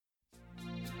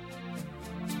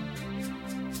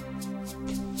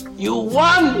You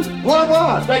won!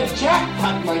 What? The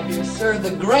jackpot, my dear sir.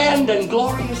 The grand and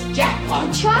glorious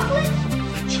jackpot. Chocolate?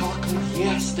 The chocolate,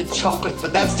 yes, the chocolate.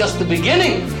 But that's just the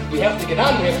beginning. We have to get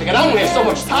on, we have so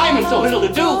much time and so little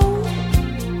to do.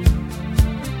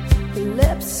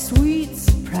 Lips, sweet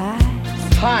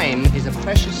surprise. Time is a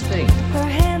precious thing. Her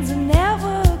hands are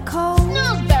never cold.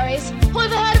 Snowsberries. Who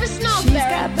ever heard of a She's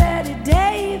snowsberry? got Betty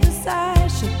Davis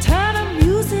eyes. She'll turn her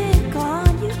music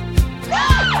on you.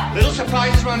 Little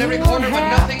surprises around every corner, but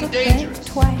nothing dangerous.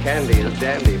 Candy is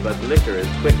dandy, but liquor is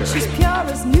quicker. She's pure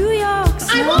as New York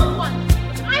snow. I want one.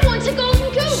 I want a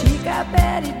golden goose. She got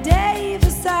Betty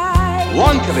Davis eyes.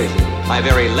 Wonka vision, my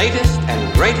very latest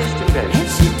and greatest invention. And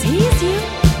she'll tease you.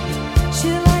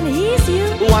 She'll unease you.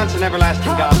 Who wants an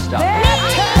everlasting gobstopper?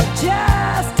 Better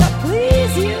just to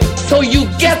please you. So you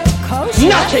get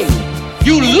nothing.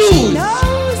 You lose.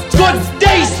 Good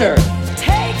day, sir.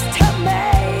 Takes to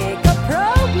make a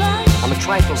problem. I'm a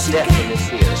trifle deaf in this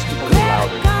ear. Speak a little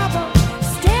louder.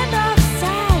 Stand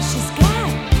outside. She's got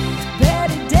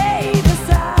Betty Davis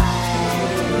eyes.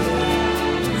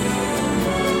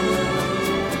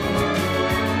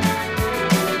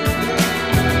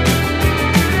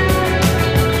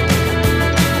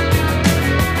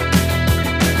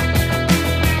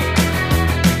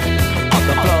 On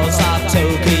the floors of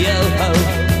Tokyo,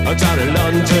 down in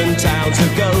London town to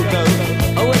go.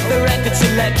 With the record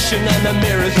selection and the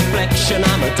mirror's reflection,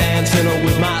 I'm a dancing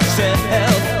with myself.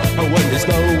 When there's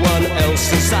no one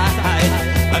else inside,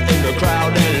 in the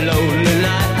crowded lonely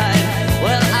night.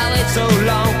 Well, I wait so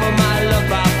long for my love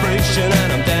vibration,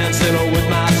 and I'm dancing with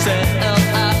myself.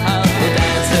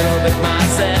 Dancing with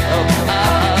myself.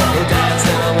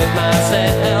 Dancing with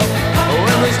myself.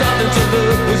 When there's nothing to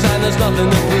lose and there's nothing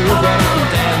to prove, but I'm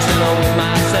dancing with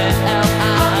myself.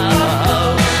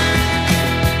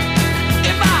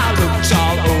 If I looked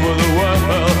all over the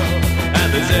world, and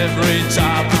there's every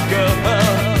type of girl,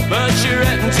 but your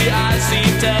empty eyes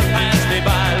seem to pass me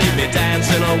by, leave me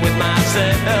dancing with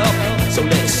myself. So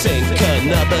let's sink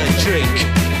another drink,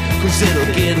 'cause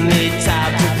it'll give me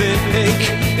time to think.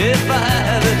 If I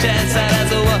had a chance, I'd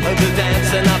ask a woman to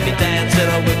dance, and I'll be dancing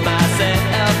with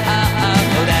myself.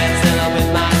 Dancing with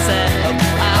myself.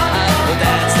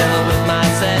 Dancing with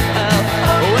myself.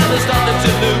 Well, there's nothing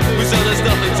to lose, so there's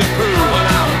nothing to prove, and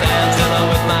I'm dancing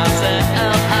with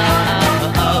myself.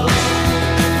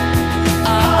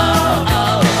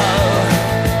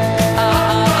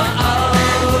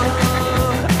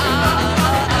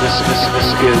 This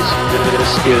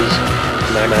is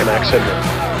Max Headroom.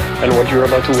 And what you're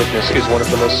about to witness is one of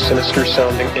the most sinister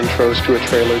sounding intros to a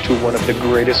trailer to one of the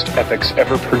greatest epics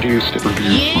ever produced.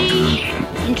 Ye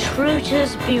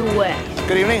intruders beware.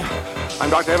 Good evening. I'm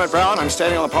Dr. Emmett Brown. I'm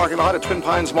standing on the parking lot at Twin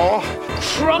Pines Mall.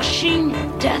 Crushing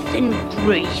death and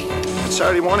grief.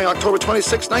 Saturday morning, October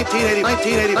 26,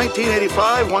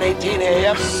 1985, 1:18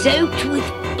 a.m. Soaked with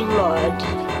blood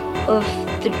of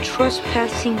the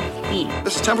trespassing feet.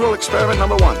 This is temporal experiment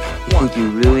number one. You think you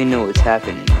really know what's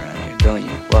happening around here, don't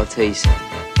you? Well, I'll tell you something.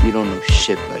 You don't know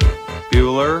shit, buddy.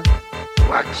 Bueller.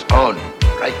 Wax on,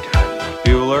 right hand.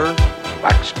 Bueller.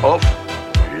 Wax off,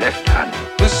 left hand.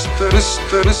 Mr.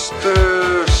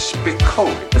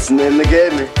 Spicoli. That's the name they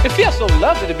gave me. It feels so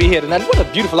lovely to be here tonight. What a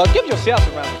beautiful love. Give yourselves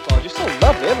a round of applause. You're so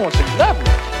lovely. Everyone should love you.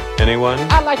 Anyone?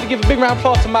 I'd like to give a big round of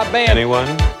applause to my band.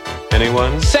 Anyone?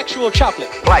 Sexual Chocolate.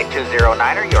 Flight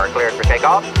 209er, you are cleared for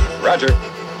takeoff. Roger.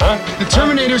 Huh? The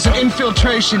Terminator's an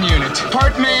infiltration unit.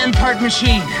 Part man, part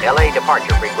machine. LA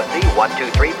departure frequency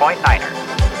 123.9er.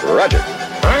 Roger.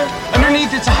 Huh?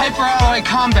 Underneath, it's a hyperalloy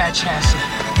combat chassis.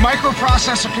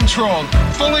 Microprocessor controlled.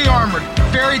 Fully armored.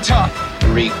 Very tough.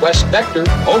 Request vector.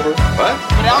 Over. What?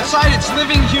 But outside, it's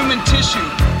living human tissue.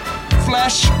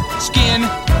 Flesh, skin,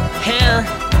 hair,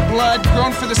 blood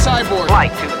grown for the cyborg.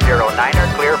 Flight 209er,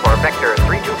 clear for vector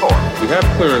 324. We have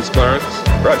clearance, Clarence.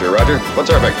 Roger. What's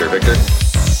our vector, Victor?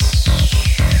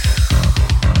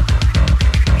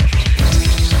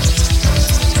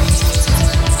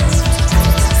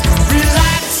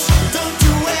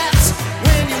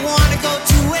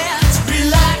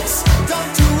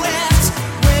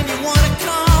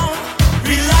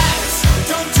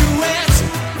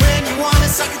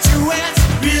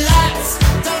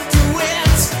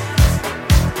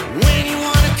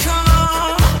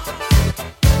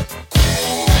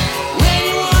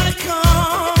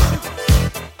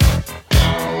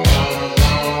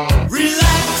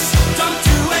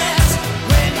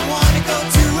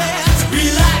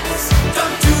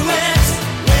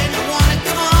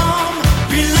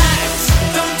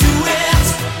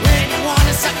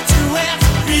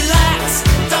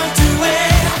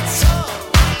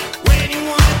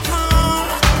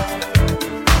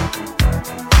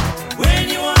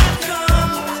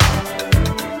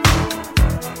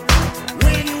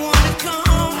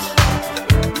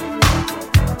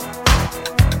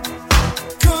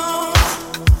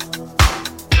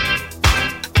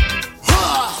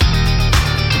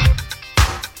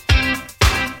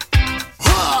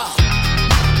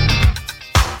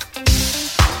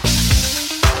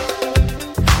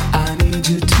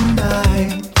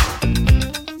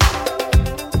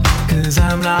 'cause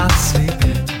I'm not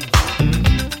sleeping.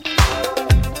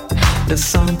 There's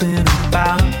something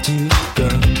about you,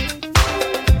 girl,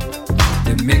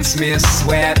 that makes me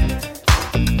sweat.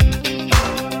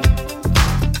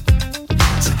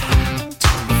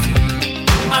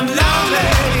 I'm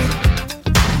lonely.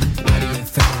 What do you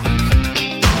think?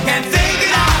 Can't think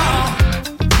it all.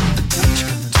 What you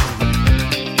gonna do?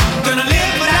 Gonna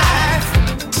live my life.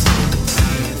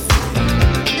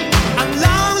 I'm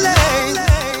lonely.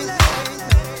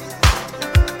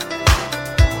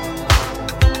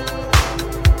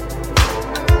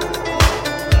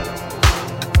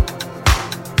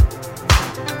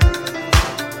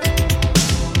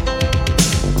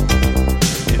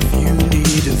 If you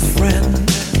need a friend,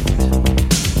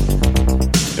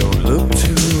 don't look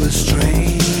to a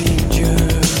stranger.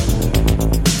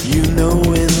 You know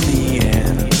in the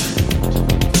end,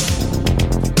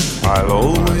 I'll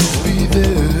always be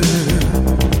there.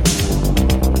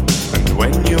 And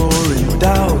when you're in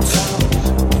doubt,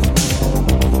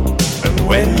 and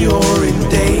when you're in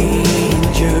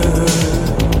danger,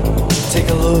 take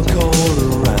a look all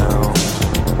around,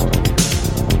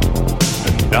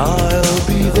 and I'll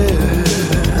be there.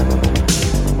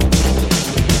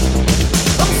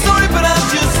 I'm sorry, but I'm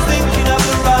just thinking of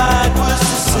the right words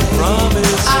to say. I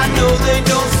promise. I know they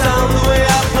don't sound the way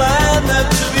I planned them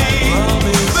to be.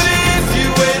 But if you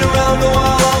wait around a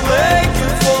while, I'll make you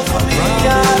fall for me.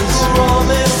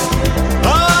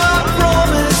 I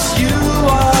promise you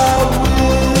I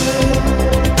will.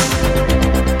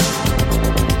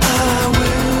 I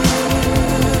will.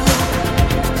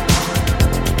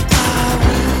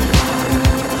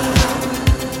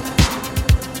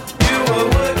 You were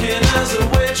working as a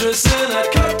waitress in a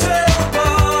cocktail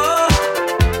bar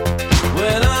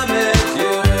when I met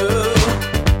you.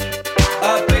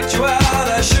 I picked you out,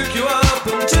 I shook you up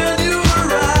and turned you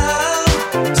around,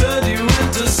 turned you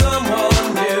into someone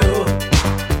new.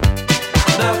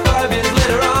 Now 5 years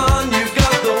later on, you've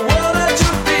got the world at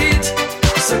your feet.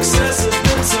 Success has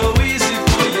been so easy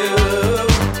for you.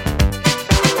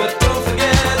 But don't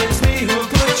forget, it's me who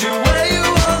put you where you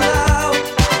are now,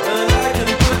 and I can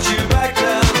put you back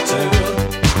down too.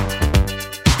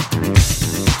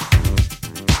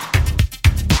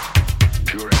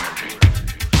 Pure energy.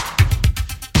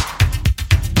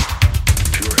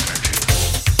 Pure energy.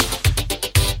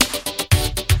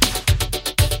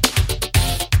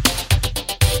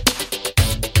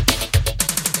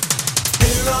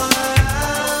 Here I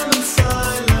am in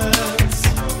silence,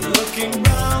 looking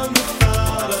round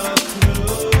without a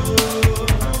clue.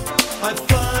 I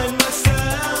find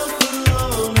myself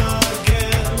alone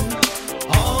again,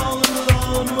 all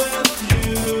alone with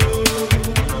you.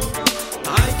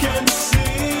 I can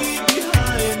see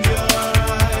behind your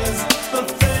eyes the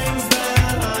things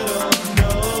that I don't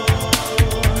know.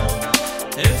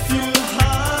 If you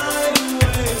hide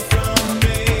away from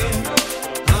me,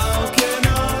 how can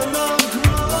our love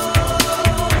grow?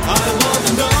 I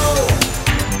wanna know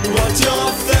what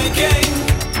you're thinking.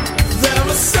 There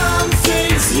are some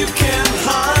things you can't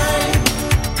hide.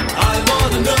 I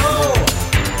wanna know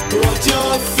what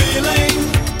you're feeling.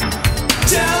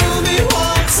 Tell me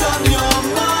what's on your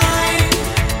mind.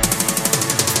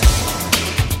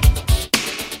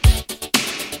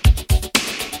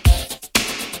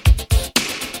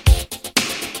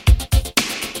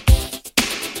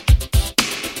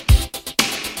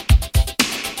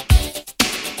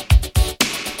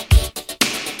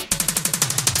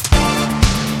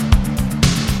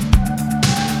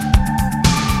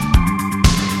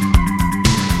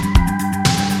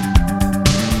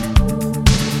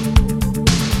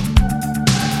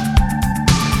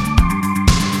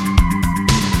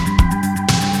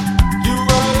 You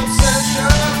are an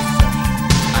obsession.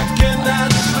 I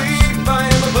cannot sleep. I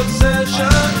am a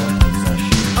possession.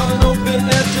 I'm open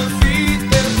at your feet.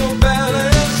 There's no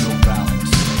balance,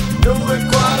 no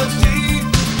equality.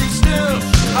 Be still.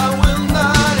 I will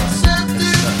not accept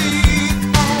defeat.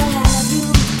 I'll have you,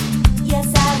 yes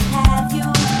I'll have you.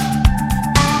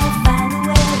 I'll find a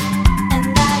way, and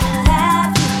I will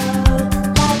have you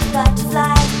like a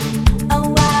butterfly, a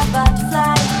wild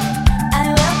butterfly. I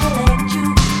will collect you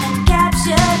and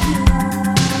capture you.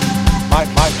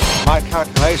 My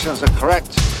calculations are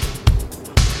correct.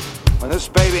 When this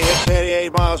baby hits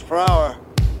 88 miles per hour,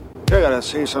 you're gonna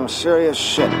see some serious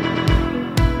shit.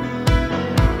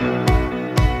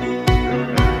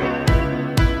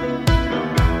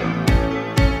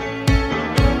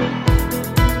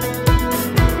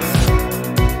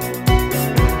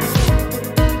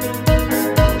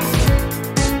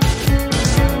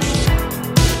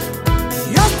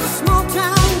 Just a small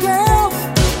town girl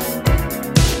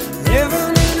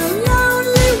living in a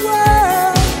lonely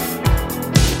world.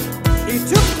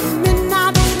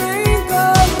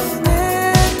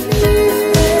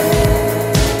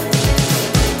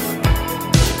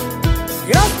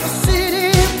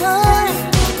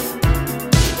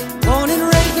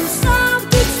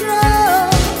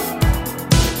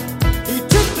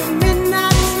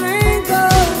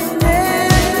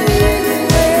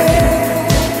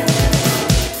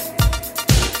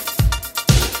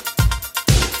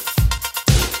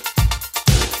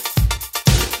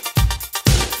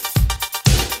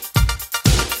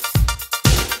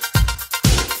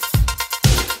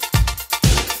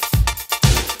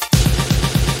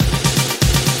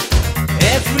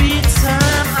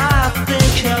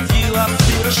 you, I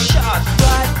feel a shot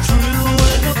right through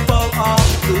with a bow of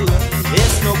blue.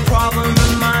 It's no problem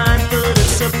of mine, but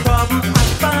it's a problem I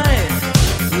find.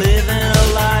 Living a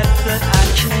life that I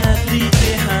can't leave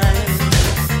behind.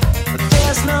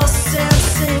 There's no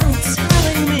sense in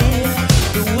telling me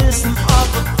the wisdom of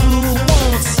a fool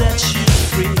won't set you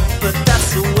free. But that's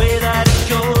the way that it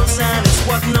goes, and it's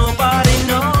what nobody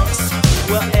knows.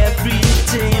 Well, every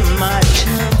day my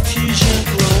confusion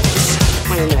grows.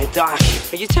 Wait a minute, Doc.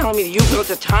 Are you telling me that you built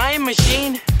a time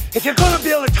machine? If you're gonna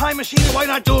build a time machine, why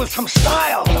not do it with some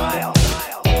style?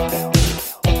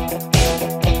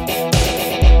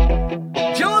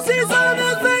 Josie's on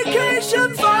a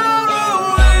vacation far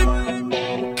away.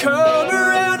 Come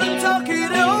around and talk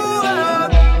it over.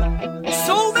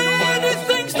 So many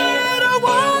things that I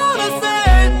wanna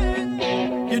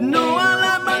say. You know I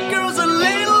like my girls a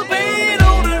little bit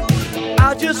older.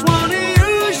 I just wanna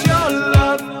use your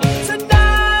love tonight.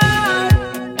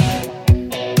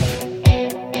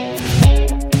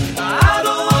 I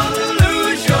don't wanna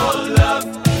lose your love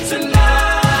tonight.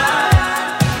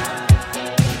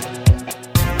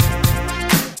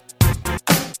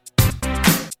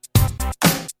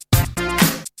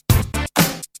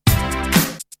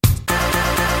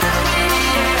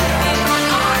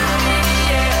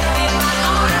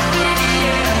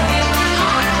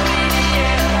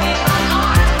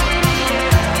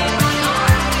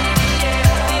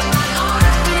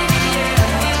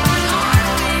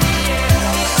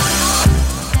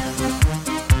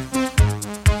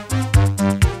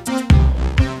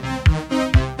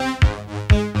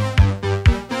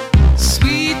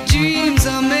 Sweet dreams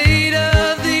are made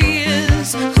of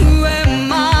these. Who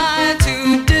am I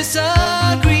to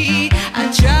disagree?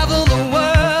 I travel the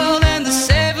world and the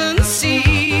seven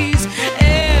seas.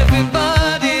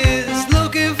 Everybody's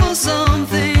looking for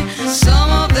something. Some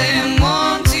of them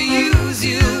want to use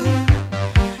you.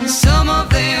 Some of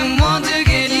them want to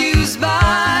get used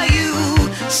by you.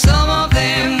 Some of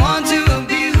them want to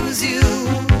abuse you.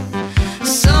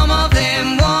 Some of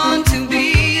them want to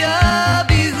be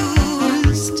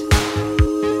abused.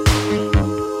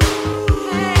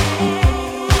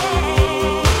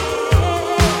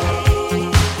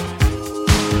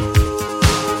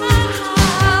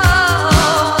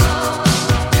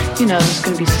 You know, there's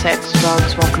gonna be sex,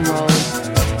 drugs, rock and roll.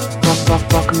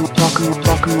 Rock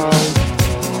and roll.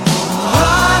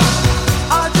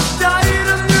 I just died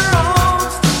in your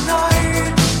arms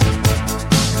tonight.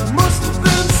 Must have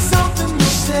been something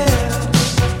you said.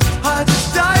 I just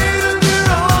died in your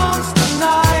arms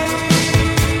tonight.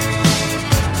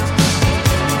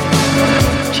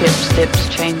 Chips, dips,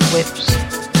 chains, whips.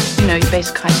 You know, your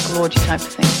basic high school orgy type of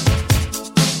thing.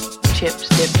 Chips,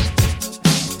 dips,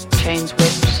 chains,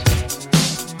 whips.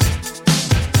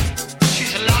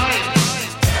 She's alive.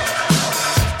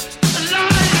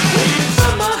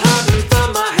 From my heart and from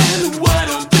my hand, why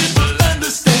don't people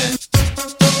understand?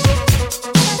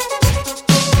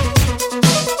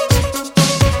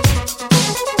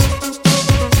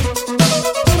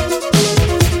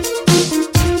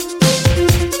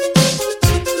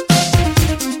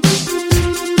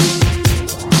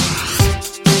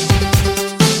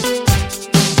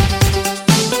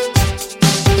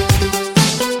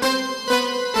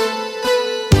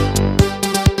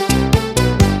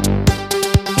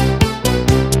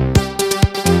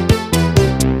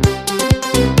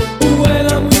 When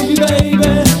I'm with you, baby,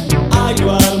 are you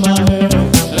out of my head?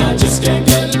 And I just can't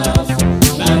get enough.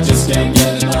 And I just can't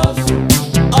get enough.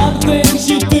 All the things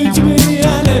you do to me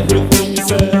and everything you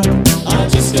said. I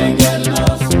just can't get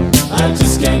enough. I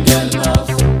just can't get enough.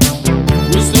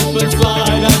 We slip and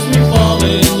slide as we fall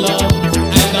in love,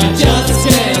 and I just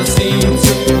can't seem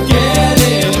to get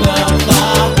enough.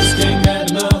 I just can't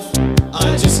get enough.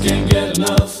 I just can't get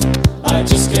enough. I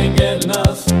just can't get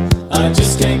enough. I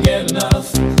just can't get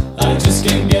enough. I just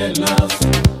can't get enough.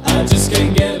 I just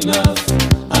can't get enough.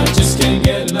 I just can't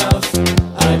get enough.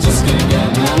 I just can't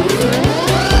get enough.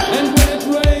 And when it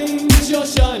rains, you're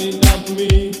shining down for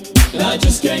me, and I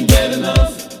just can't get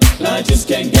enough. And I just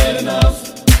can't get enough.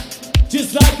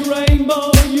 Just like a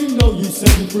rainbow, you know you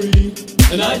set me free,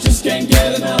 and I just can't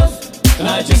get enough. And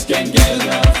I just can't get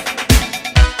enough.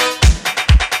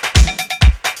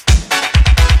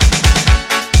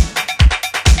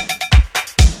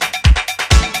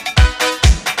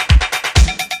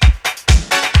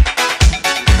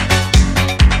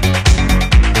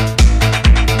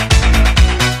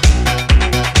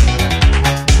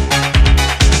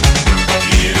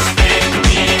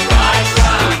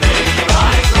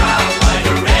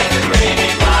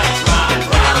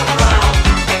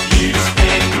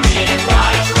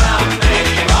 Right round,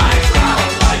 baby, right round.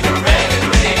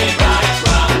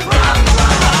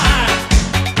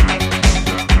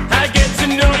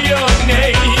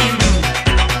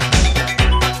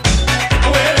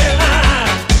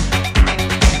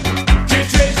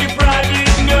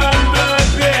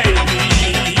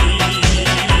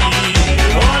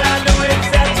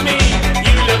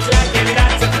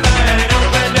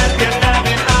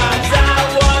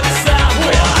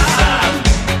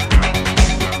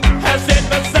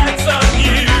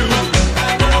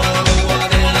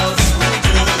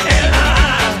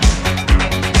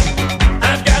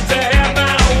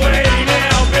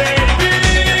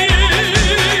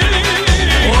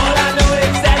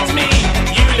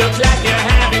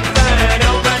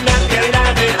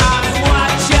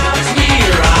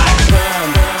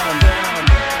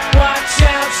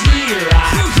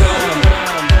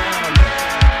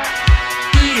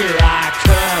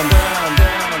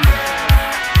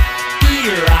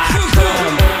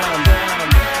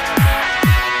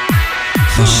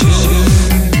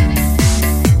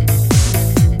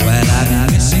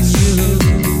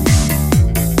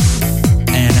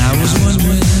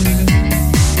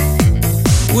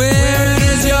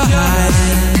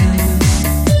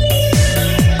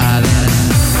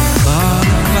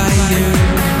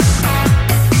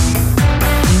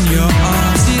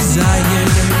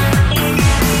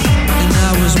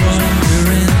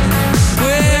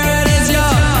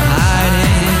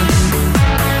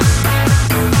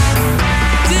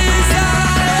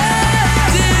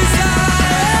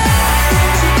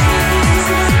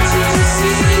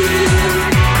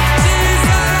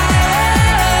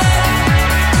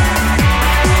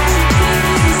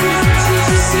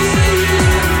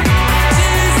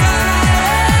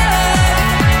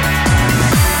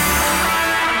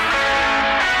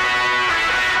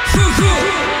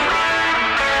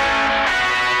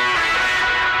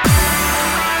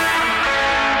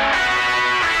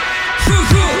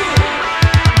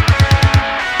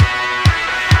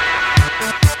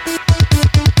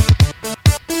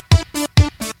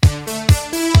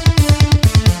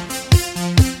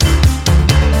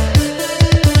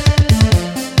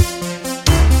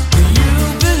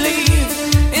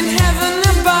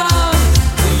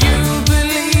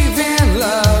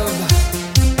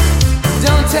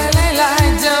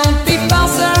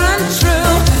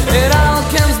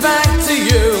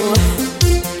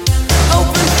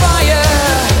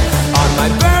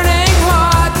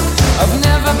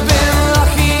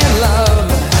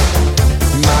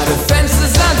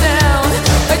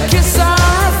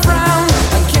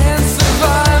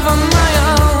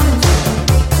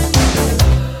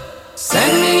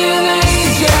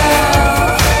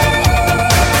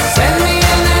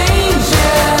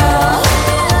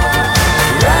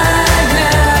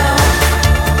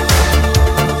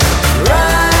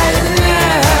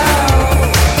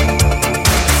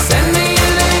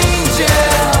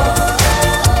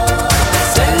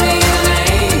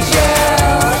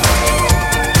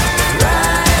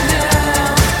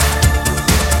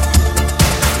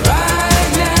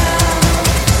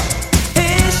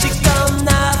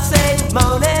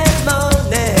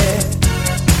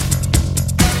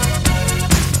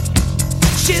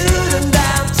 Shoot 'em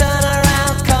down, turn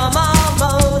around, come on,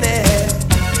 moan it.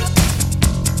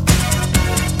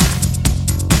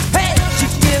 Hey, you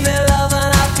give me love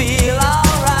and I feel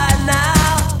alright now.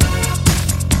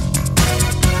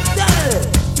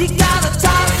 You gotta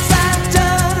toss and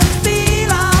turn and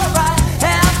feel alright,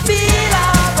 and I feel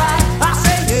alright. I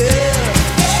say yeah,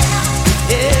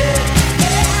 yeah,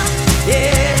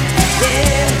 yeah,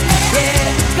 yeah, yeah.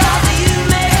 'Cause you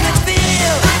make me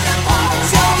feel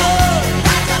so good,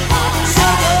 so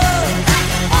good,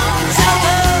 so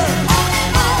good,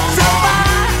 so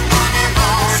fine,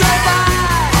 so fine.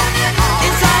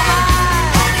 It's alright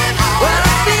when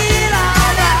I feel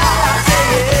alright. I say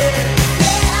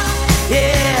yeah,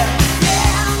 yeah,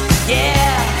 yeah,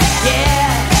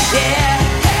 yeah, yeah,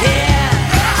 yeah.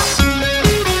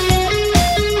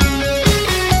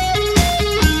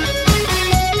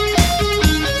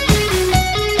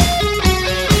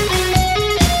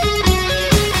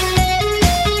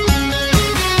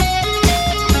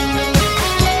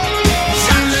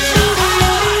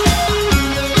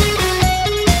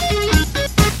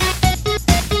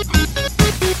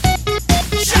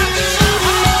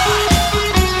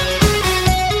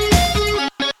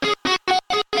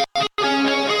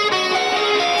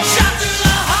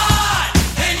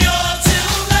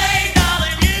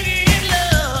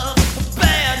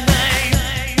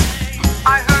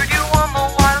 I heard you on the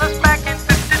wireless back in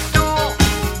 52,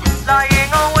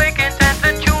 lying awake intent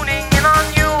to tuning in on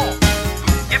you.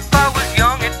 If I was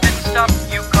young, it didn't stop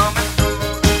you coming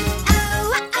through.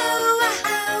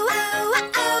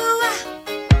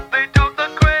 They took the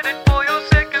credit for your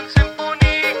second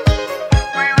symphony,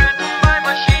 rewritten by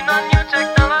machine on new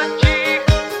technology.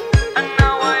 And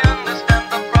now I understand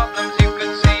the problems you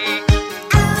could see.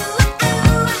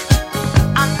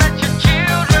 I met your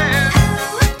children.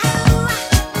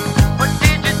 What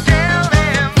did you tell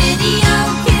them? Video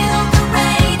killed the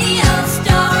radio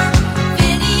star.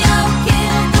 Video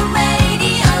killed the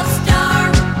radio star.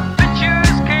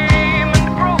 Pictures came and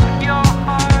broke your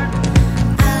heart.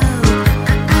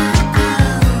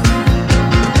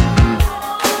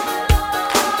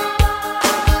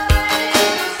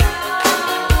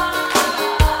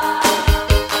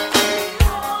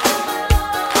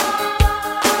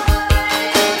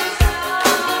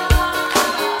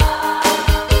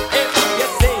 If you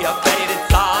see a faded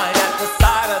sign at the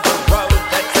side of the road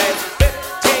that says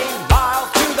 15 miles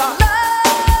to the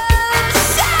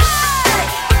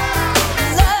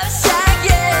Love shack,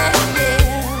 yeah, yeah.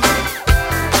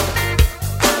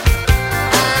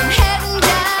 I'm heading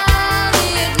down the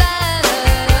Atlanta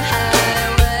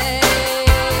highway,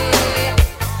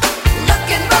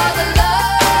 looking for the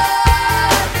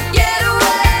love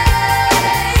getaway,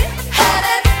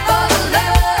 headed for the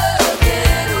love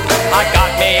getaway. I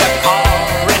got me a car,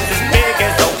 it's as big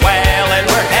as a whale, and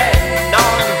we're heading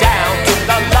on down to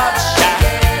the Love Shack.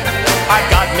 I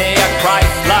got me a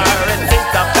Chrysler, it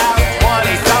seats about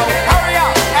 20, so hurry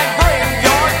up and bring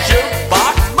your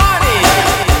jukebox money.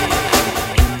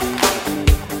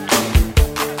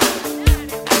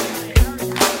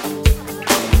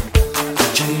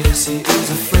 Jesse is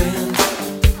a friend.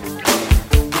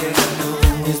 Yeah, I know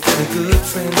he's been a good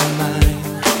friend of mine.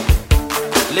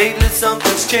 Lately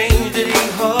something's changed, it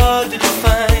ain't hard to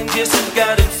define. Jesse's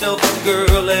got himself a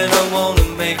girl and I wanna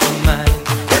make her mine.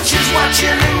 And she's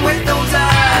watching him with those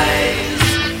eyes,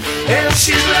 and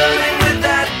she's loving with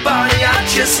that body, I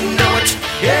just know it.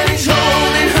 And he's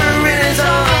holding her in his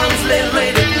arms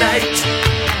late at night.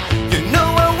 You know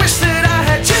I wish that I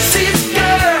had Jesse's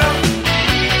girl.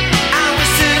 I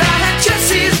wish that I had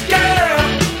Jesse's girl.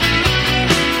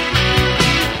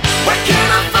 Where can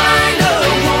I find a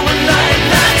woman like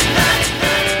that?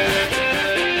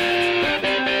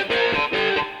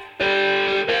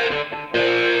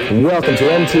 Welcome to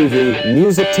MTV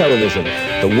Music Television,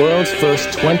 the world's first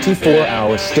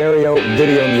 24-hour stereo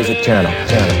video music channel.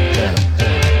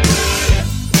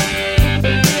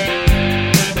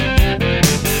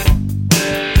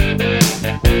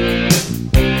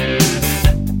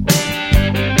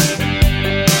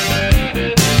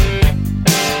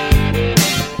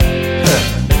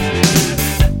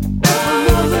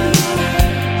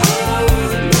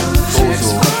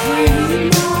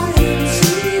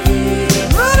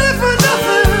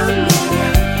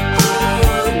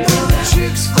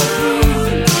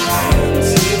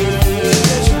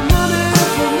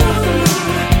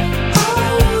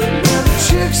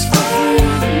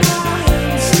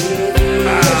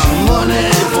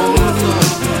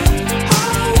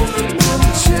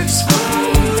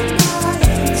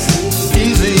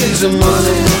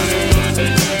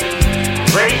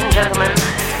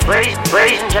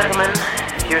 Ladies and gentlemen,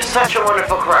 you're such a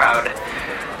wonderful crowd.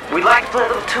 We'd like to play a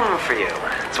little tune for you.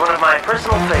 It's one of my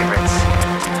personal favorites.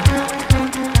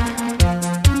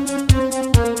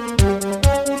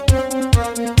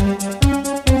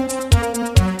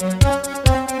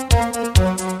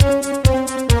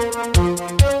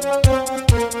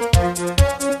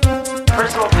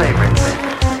 Personal favorites.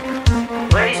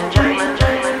 Ladies and gentlemen,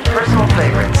 personal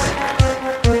favorites.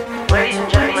 Ladies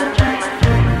and gentlemen,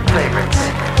 favorites.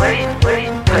 Ladies,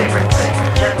 favorites.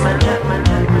 Gentlemen,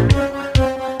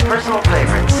 personal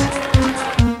favorites.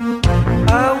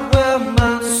 I wear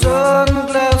my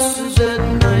sunglasses at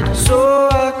night so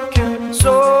I can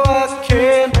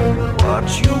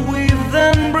watch you weave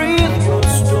and breathe your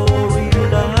storylines.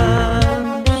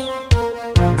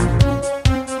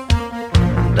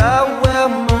 And I wear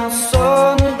my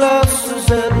sunglasses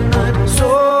at night so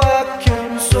I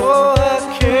can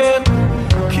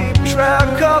keep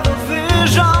track of the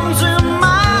visions in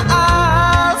my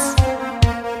eyes.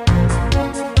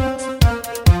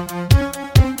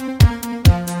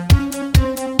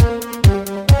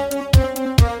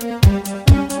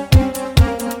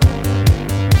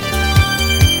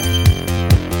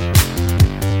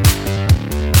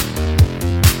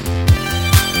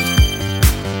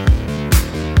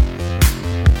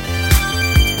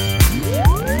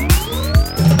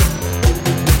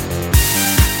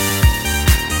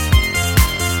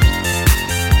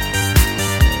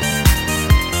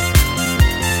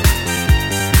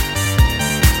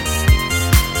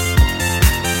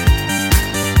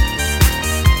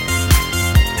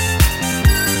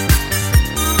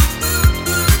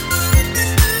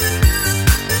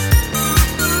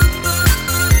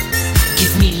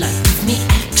 Give me life, give me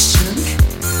action.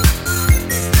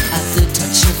 At the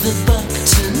touch of a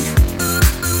button,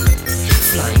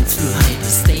 flying through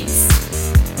hyperspace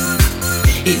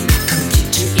in a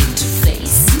computer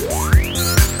interface.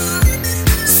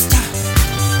 Stop.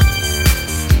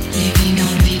 Living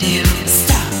on video.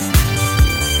 Stop.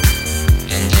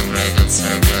 Integrated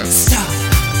circuit. Stop.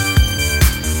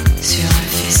 Sur un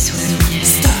faisceau de lumière.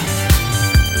 Stop.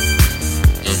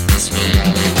 Is this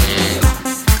reality?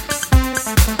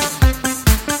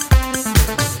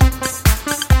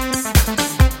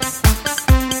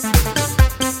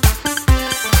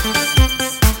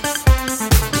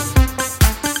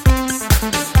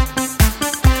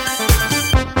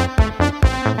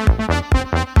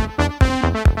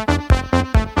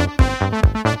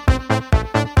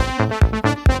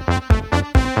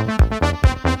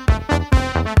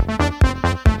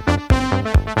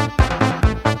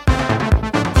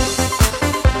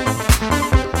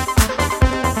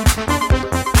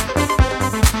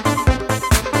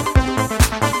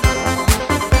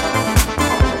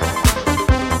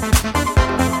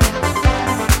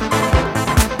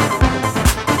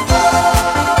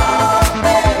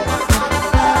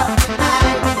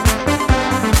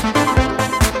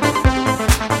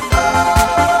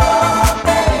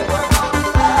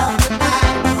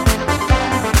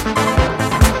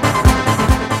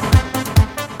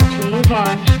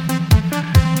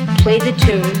 Play the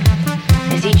tune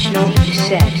as each note is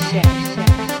said.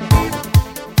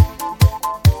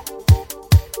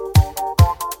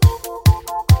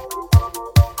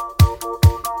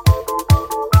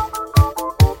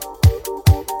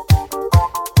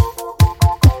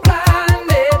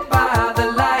 Blinded by the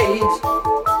light,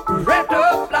 wrapped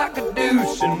up like a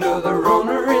douche, another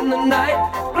runner in the night.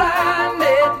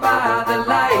 Blinded by the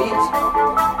light,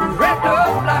 wrapped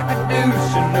up like a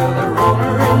douche, another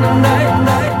runner in the night.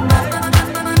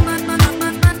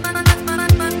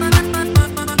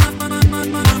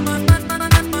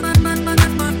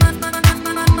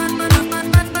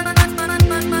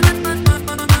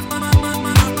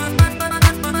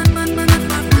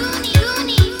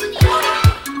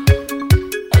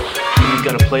 You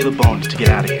gotta play the bones to get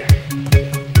out of here.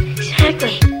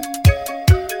 Exactly.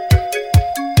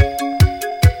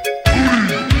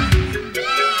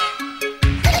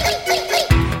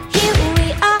 Here we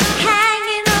are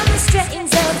hanging on the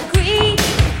strings of green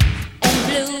and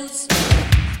blues.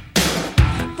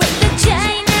 Break the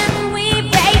chain and we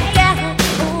break out.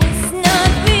 Oh, it's not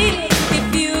real if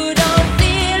you don't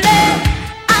feel it.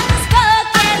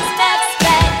 Unspoken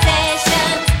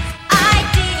expectations,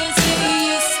 ideas you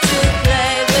used to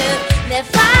play with, they're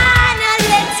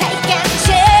finally taking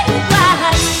shape.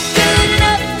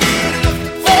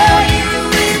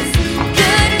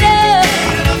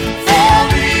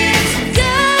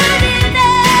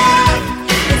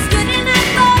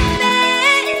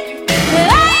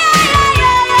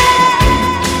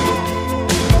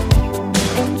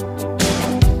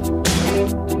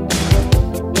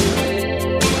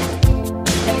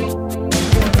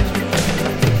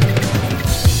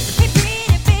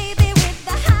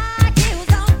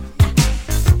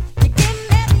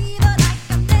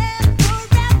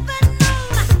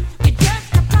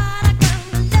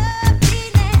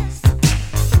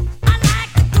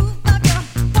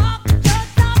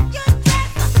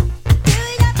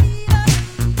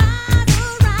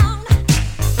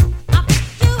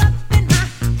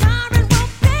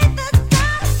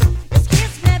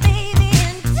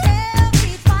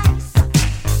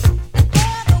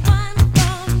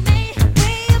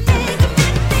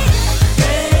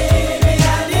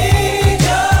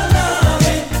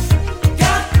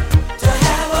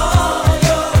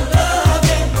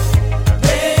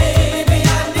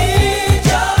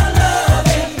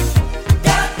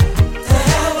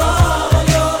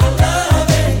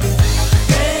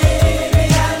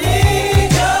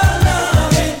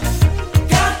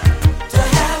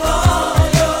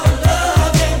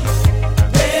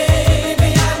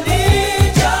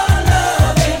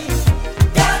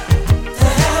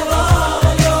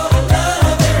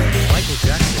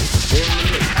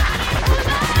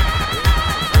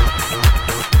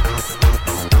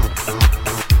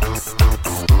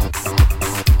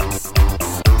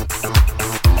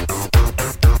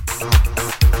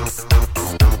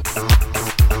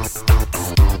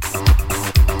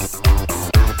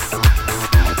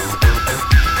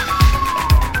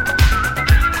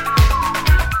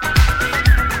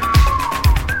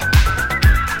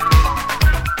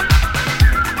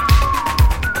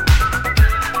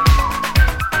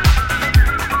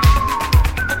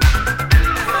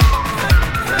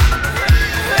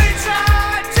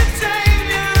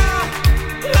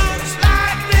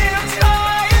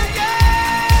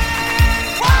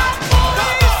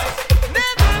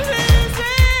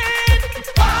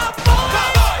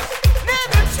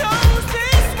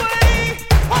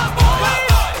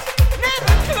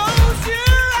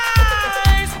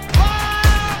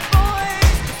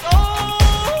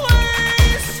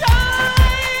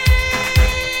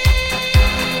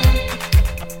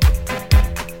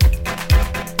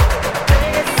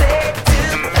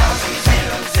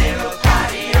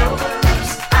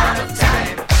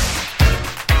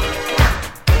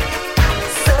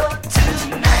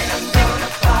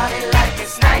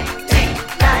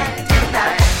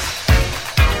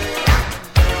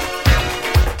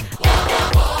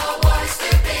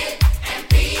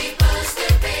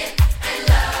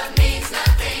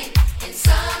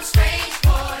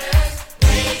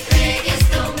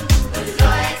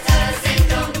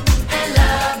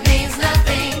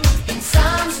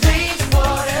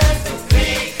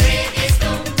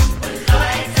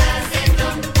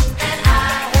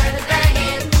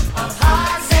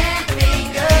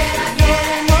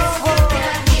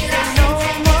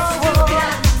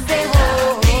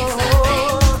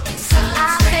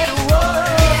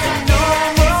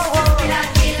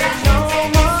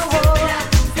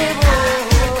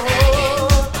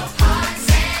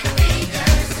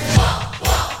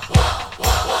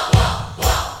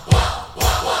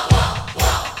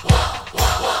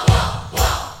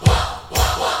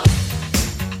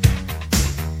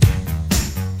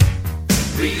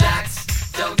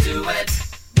 Relax, don't do it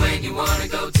when you wanna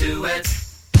go to it.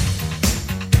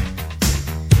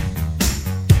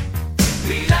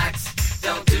 Relax,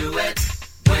 don't do it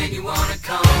when you wanna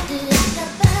come.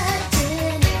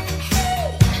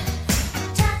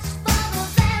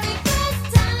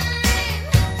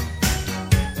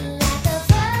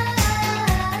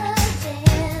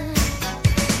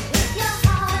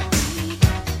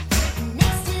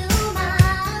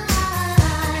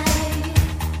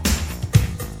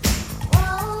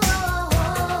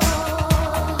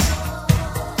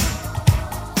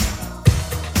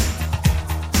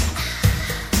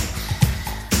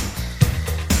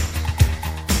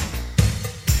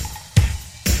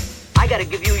 I gotta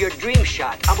give you your dream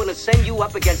shot. I'm gonna send you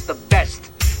up against the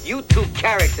best. You two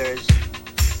characters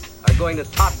are going to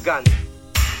Top Gun.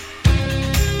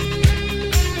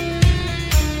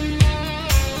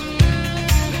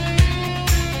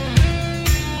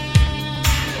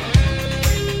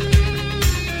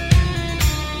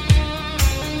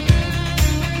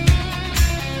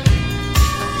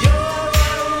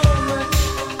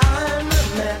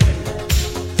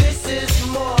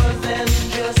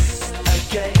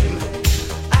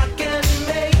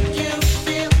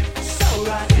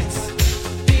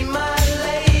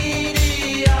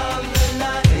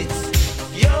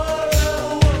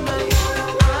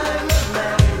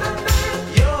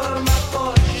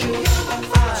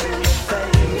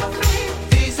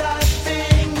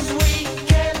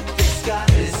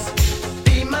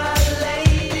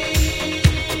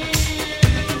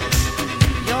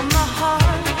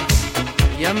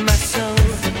 You're my soul.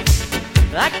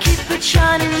 I keep it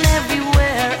shining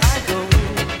everywhere I go.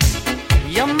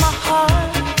 You're my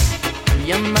heart.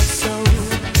 You're my soul.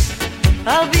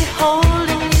 I'll be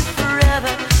holding you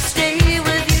forever. Stay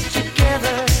with you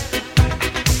together.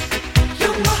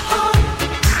 You're my heart.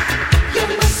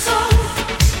 You're my soul.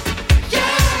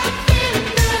 Yeah, the feeling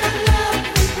that I love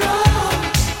and know.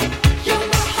 You're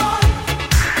my heart.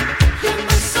 You're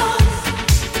my soul.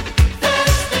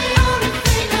 That's the only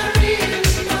thing I really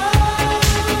know.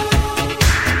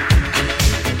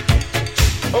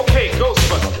 Okay,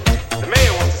 Ghostbusters. The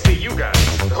mayor wants to see you guys.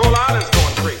 The whole island's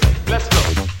going crazy. Let's go.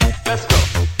 Let's go.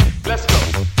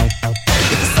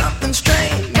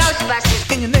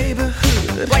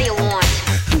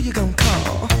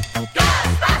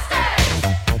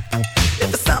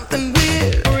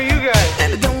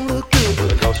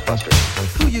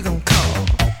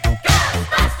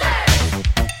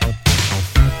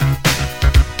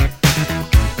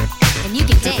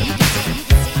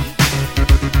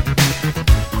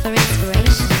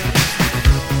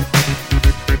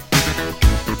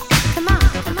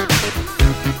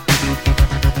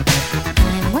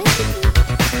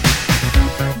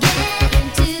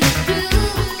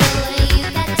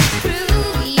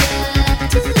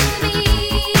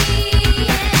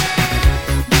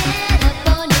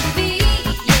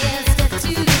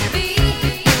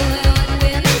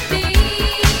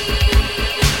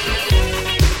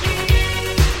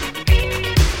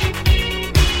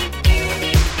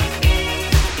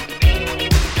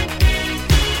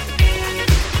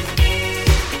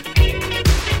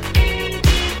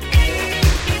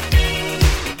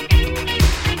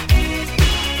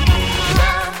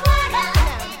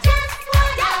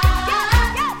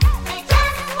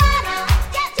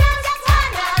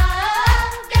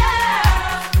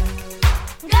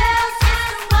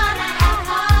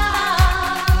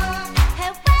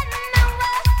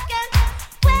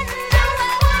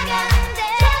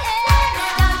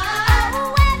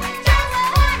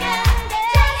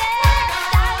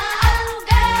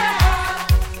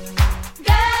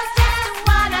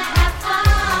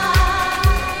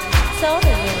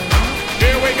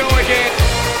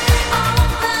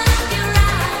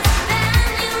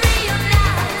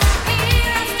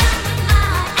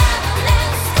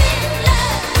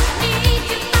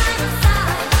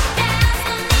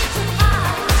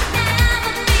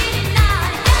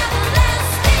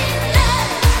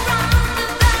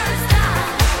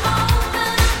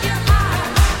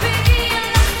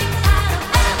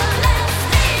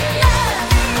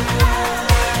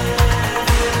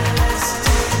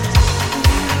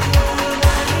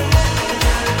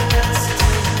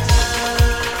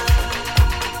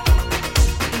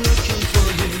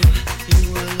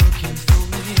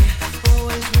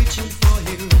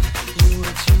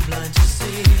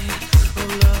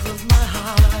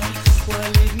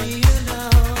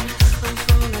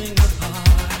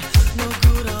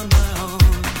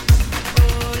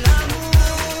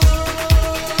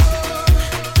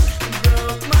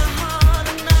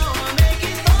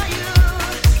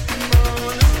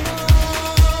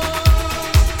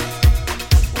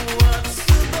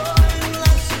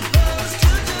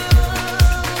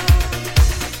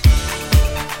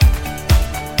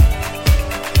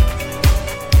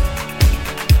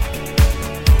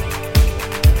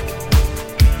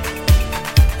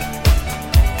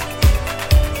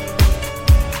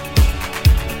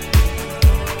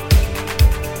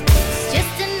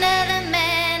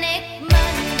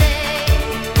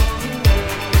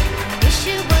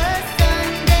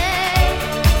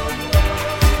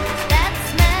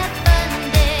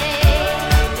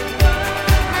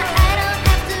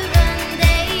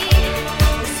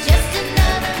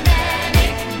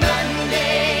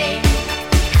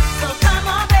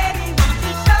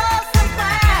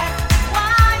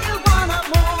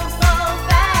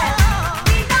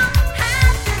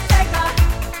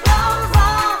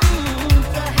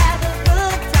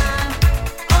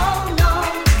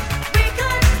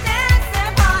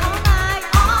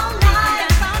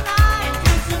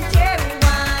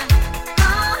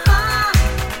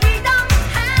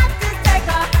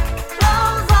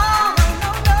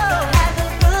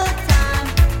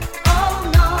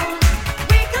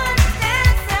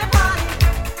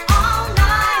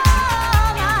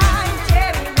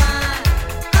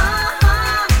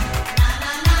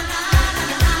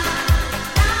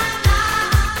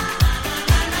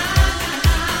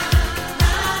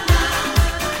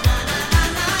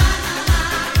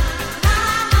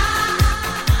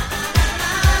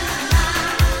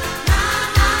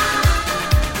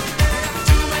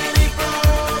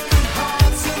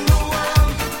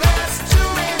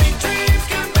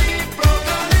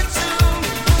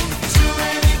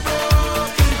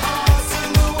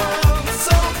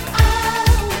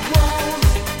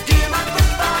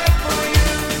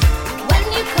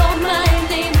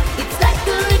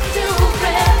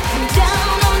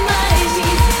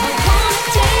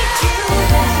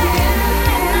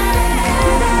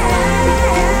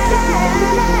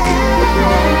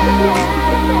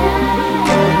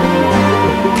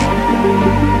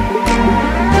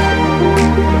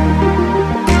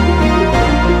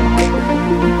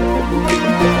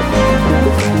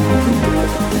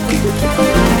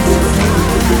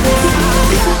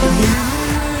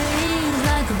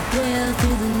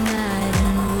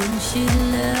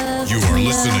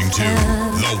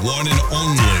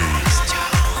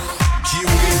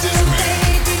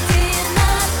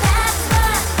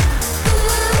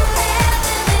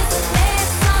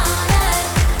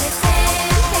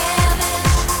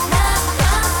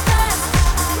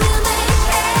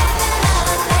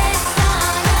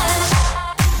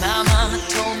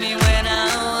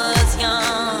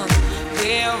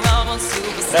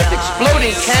 That's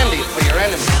exploding candy for your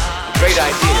enemies. Great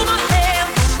idea.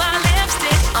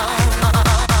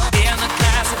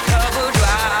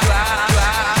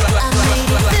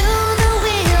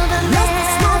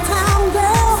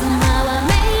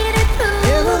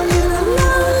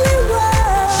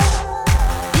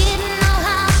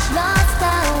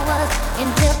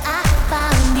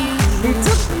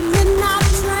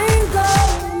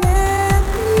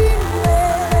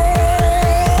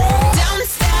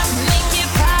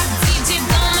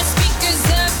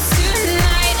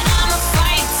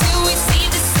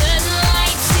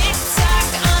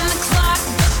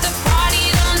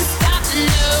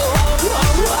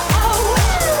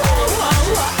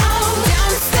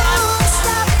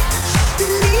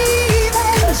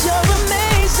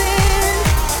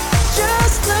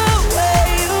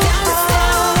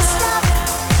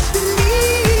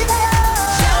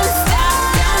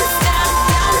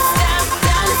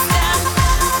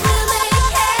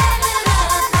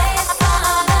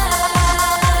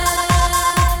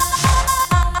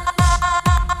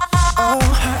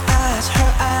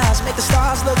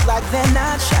 They're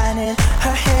not shining.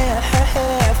 Her hair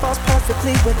falls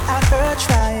perfectly without her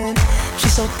trying.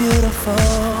 She's so beautiful,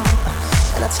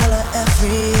 and I tell her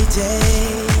every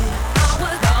day. I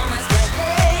was almost like,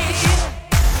 hey,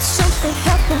 something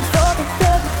happened for the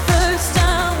very first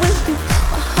time with you.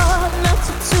 My heart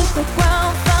melted to the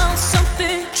ground, found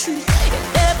something true, and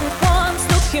everyone's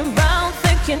looking round,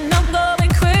 thinking I'm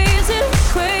going crazy,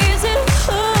 crazy.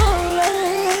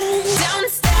 Ooh, down the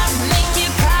step, make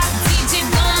it pop, DJ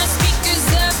blow my speakers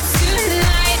up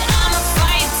tonight. I'ma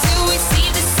fight till we see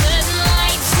the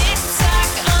sunlight. Tick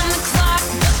tock on the clock,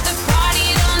 but the party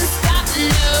don't stop.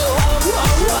 No.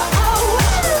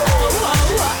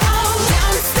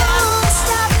 Down the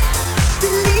step,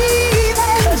 believe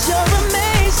it, 'cause you're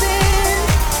amazing,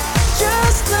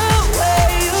 just the way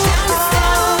you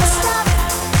are. Stop,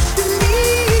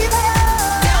 believe it.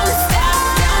 Down the step,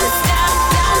 down the step,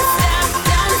 down the step,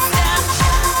 down the step.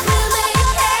 We'll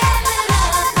make heaven a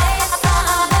place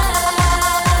on earth.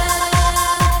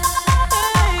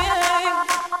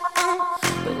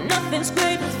 But nothing's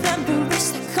greater than the risk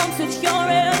that comes with your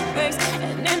embrace.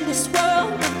 And in this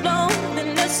world of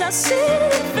loneliness, I see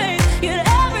your face. Yet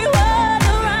everyone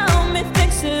around me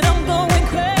thinks that I'm going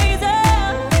crazy.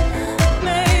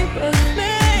 Maybe.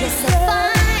 Yes, I'm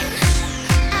fine.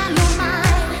 I know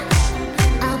mine.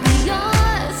 I'll be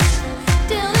yours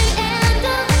till the end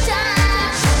of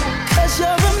time. 'Cause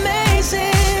you're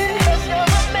amazing.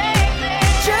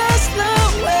 Just the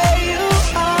way you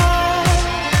are.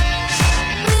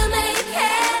 We'll make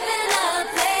heaven a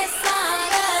place on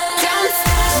earth. Don't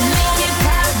stop, make it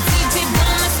pop, DJ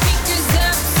blow my speakers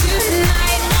up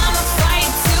tonight. I'ma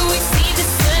fight till we see the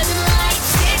sunlight.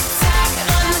 Tick tock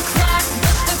on the clock,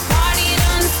 but the party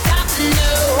don't stop. No.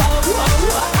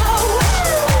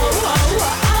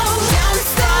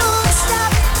 Don't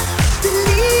stop,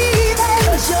 believe it,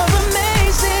 'cause you're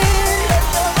amazing,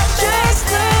 just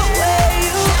the way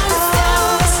you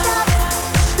are. Stop,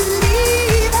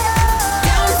 believe it.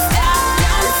 Don't stop,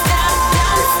 don't stop,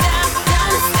 don't stop,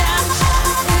 don't stop.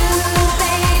 Ooh,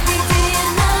 baby, do you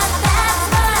know that's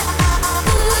right?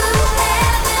 Ooh,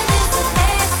 heaven is a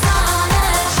place on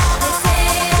earth. They say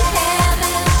in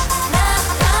heaven, love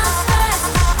comes first.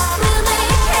 We'll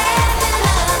make heaven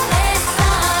a place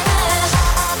on earth.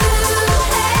 Ooh,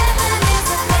 heaven is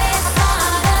a place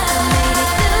on earth. I made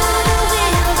it through the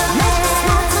wilderness,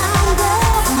 small town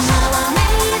girl. Now I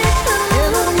made it through the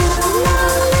lonely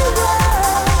world.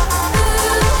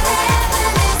 Ooh,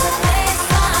 heaven is a place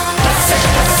on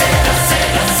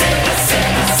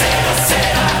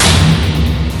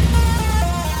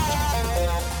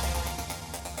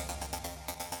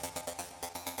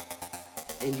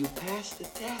And you passed the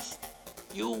test.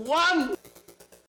 You won!